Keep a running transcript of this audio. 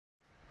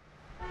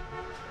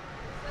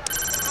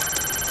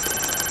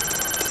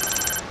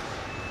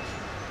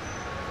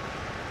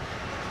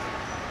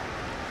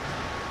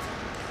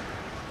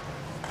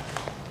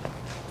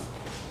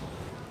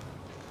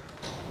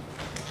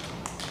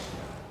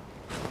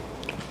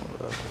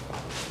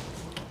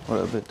What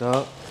up, big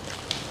dog?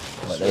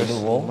 What they do,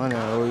 whoa? Money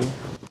I owe you.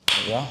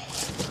 Yeah.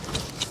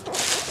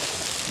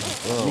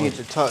 I need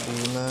to talk to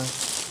you, man.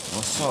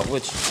 What's up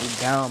with you? I'm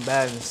down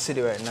bad in the city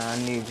right now. I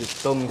need you to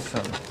throw me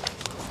something.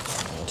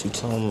 What you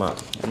talking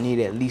about? I need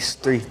at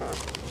least 3. You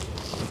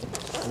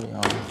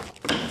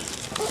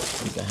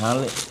can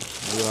handle it?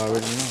 You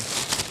already know.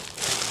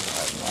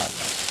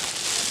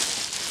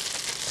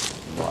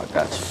 Boy, I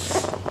got you.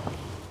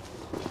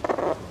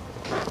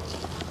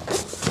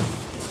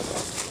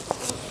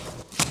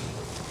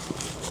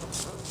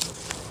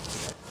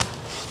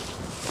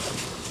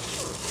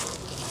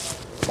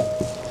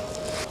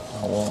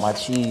 I want my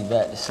cheese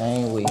back the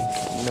same way.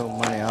 You know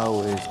money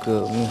always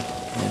good with me.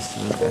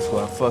 That's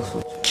why I fucks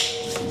with you.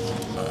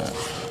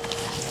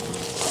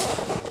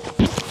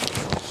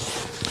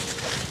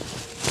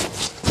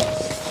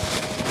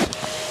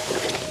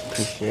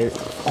 Appreciate it.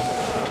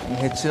 Let me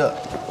hit you up.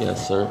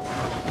 Yes, sir.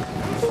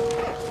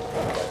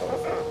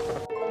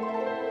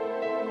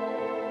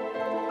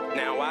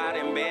 Now I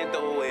done been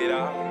through it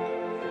all.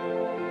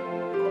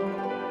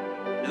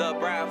 Lil'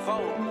 Bravo.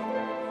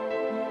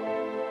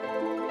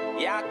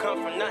 Yeah, I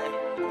come from nothing.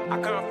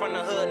 I come from the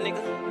hood,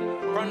 nigga.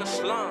 From the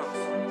slums.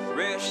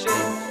 Real shit.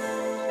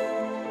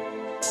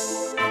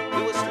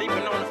 We was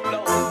sleeping on the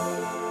floor.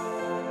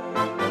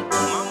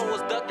 Mama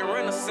was ducking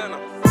in the center.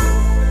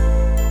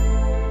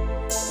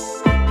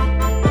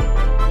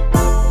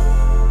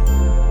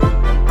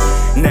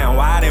 Now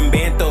I done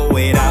been through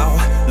it all.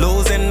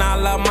 Losing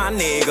all of my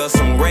niggas.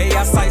 Some gray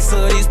outside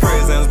of these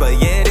prisons.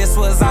 But yeah, this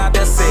was our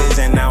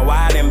decision. Now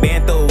I done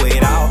been through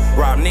it all.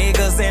 Rob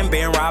niggas and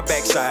been robbed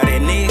back. Shot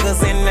at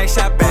niggas and they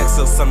shot back.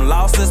 So some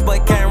losses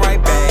but came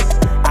right back.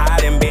 I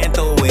done been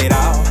through it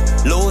all.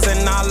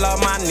 Losing all of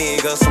my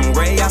niggas. Some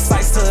gray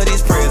outside of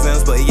these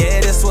prisons. But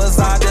yeah, this was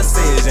our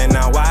decision.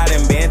 Now I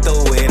done been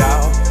through it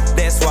all.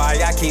 That's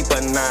why I keep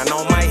a 9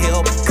 on my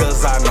hip.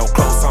 Cause I know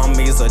close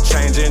homies are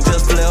changing,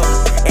 just flip.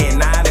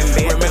 And I done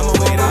been Remember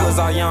when we was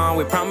all young,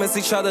 we promised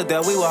each other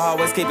that we would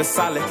always keep it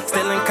solid.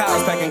 Still in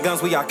college, packing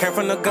guns, we all came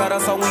from the gutter,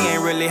 so we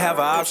ain't really have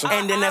an option.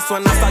 And then that's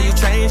when I saw you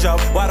change up.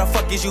 Why the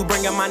fuck is you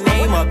bringing my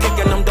name up?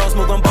 Kicking them doors,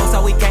 moving boats,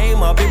 how we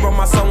came up. It broke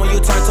my soul when you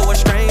turned to a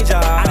stranger.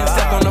 I done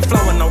stepped on the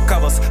floor with no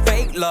covers.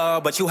 Fake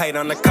love, but you hate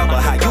on the cover.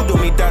 How you do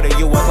me dirty,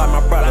 you was like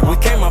my brother. We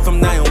came up from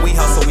nothing, we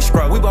hustle, we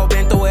scrub. We both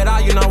been through it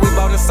all, you know we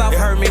both in South. It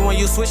hurt me when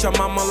you switch your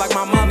mama like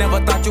my mom. Never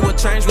thought you would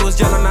change, we was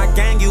yelling I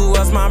gang, you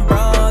was my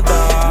brother.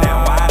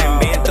 Now I done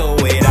been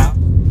through it all.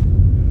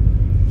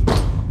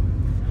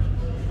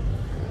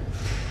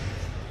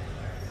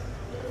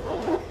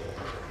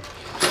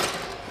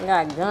 You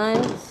got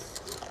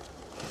guns,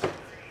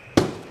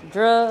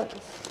 drugs,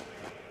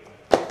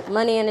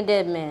 money, and a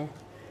dead man.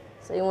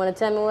 So you want to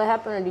tell me what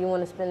happened, or do you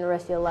want to spend the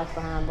rest of your life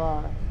behind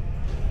bars?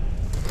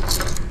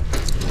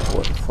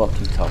 What the fuck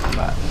you talking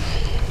about?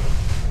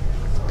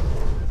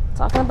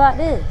 Talking about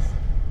this.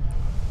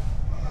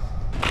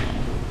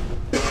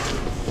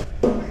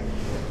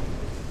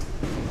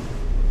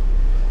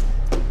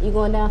 You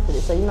going down for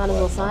this, so you might as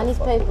well sign these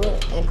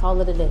papers and call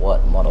it a day.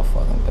 What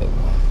motherfucking paper?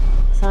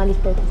 Sign these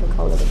papers and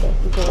call it a day.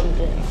 You going to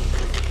jail.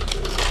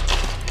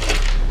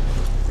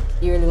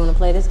 You really want to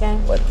play this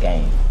game? What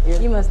game?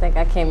 You must think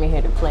I came in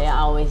here to play. I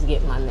always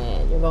get my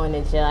man. You're going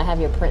to jail. I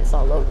have your prints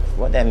all over.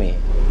 What that mean?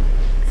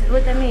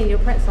 What that mean? Your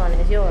prints on it.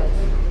 It's yours.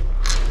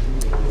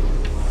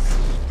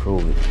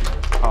 Prove it.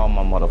 Call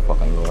my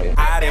motherfucking lawyer.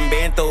 I done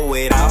been through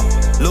it all.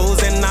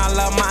 Losing all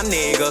of my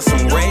niggas.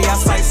 Some gray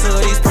outside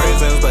of these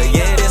prisons. But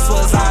yeah, this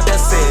was our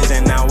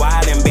decision. Now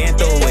I done been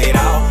through it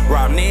all.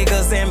 Rob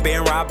niggas and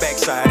been robbed back.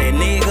 Shot at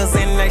niggas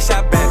and they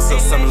shot back. So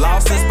some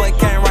losses but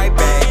came right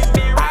back.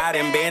 I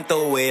done been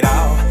through it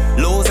all.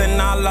 Losing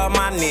all of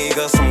my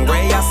niggas. Some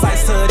gray outside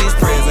of these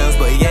prisons.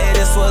 But yeah,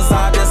 this was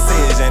our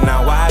decision.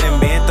 Now I done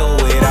been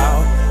through it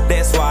all.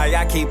 That's why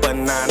I keep a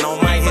 9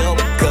 on my hip.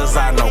 Cause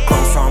I know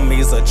close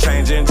homies are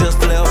changing, just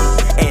flip.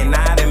 And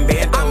I done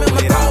been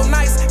through it all.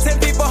 Nights, 10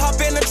 people hop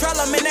in the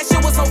trailer, man, that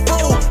shit was so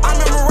full. I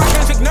remember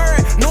rockin' Trick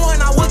Nerd,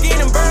 knowing I would get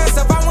embarrassed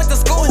if I went to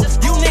school.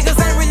 You niggas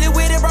ain't really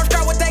with it, bro,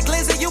 straight with that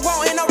glizzy. You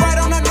won't end up right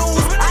on the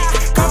news. I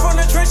come from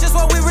the trenches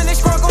where we really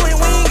struggle and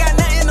we ain't got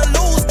nothing to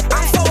lose.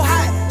 I'm so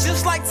hot,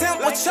 just like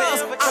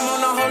temperatures. I'm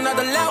on a whole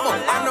nother level.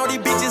 I know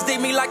these bitches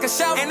dig me like a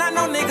shovel. And I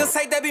know niggas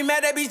hate, they be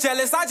mad, they be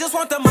jealous. I just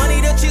want the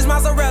money, the cheese,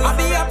 mozzarella. I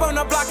be up on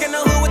the block in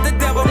the hood with the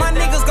devil. My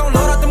niggas gon'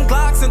 load up them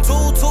Glocks and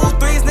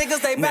 223s.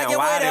 Niggas, they back it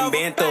whatever. Now I done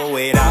been through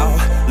it all.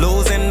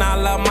 Losing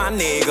all of my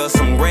niggas.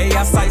 Some gray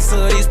outside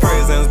of these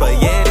prisons.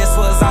 But yeah, this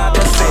was our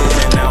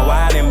decision. Now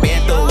I done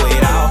been through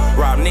it all.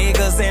 Rob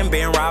niggas and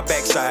been robbed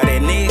back. Shot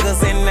at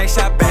niggas and they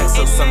shot back.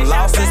 So some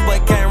losses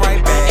but came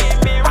right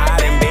back. I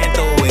done been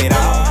through it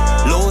all.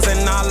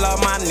 Losing all of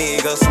my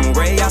niggas. Some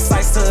gray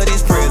outside of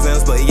these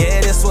prisons. But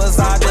yeah, this was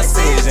our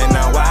decision.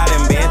 Now I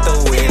done been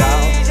through it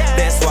all.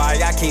 That's why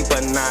I keep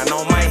a 9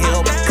 on my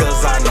hip.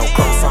 Cause I know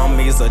close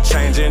homies are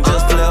changing,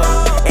 just flip.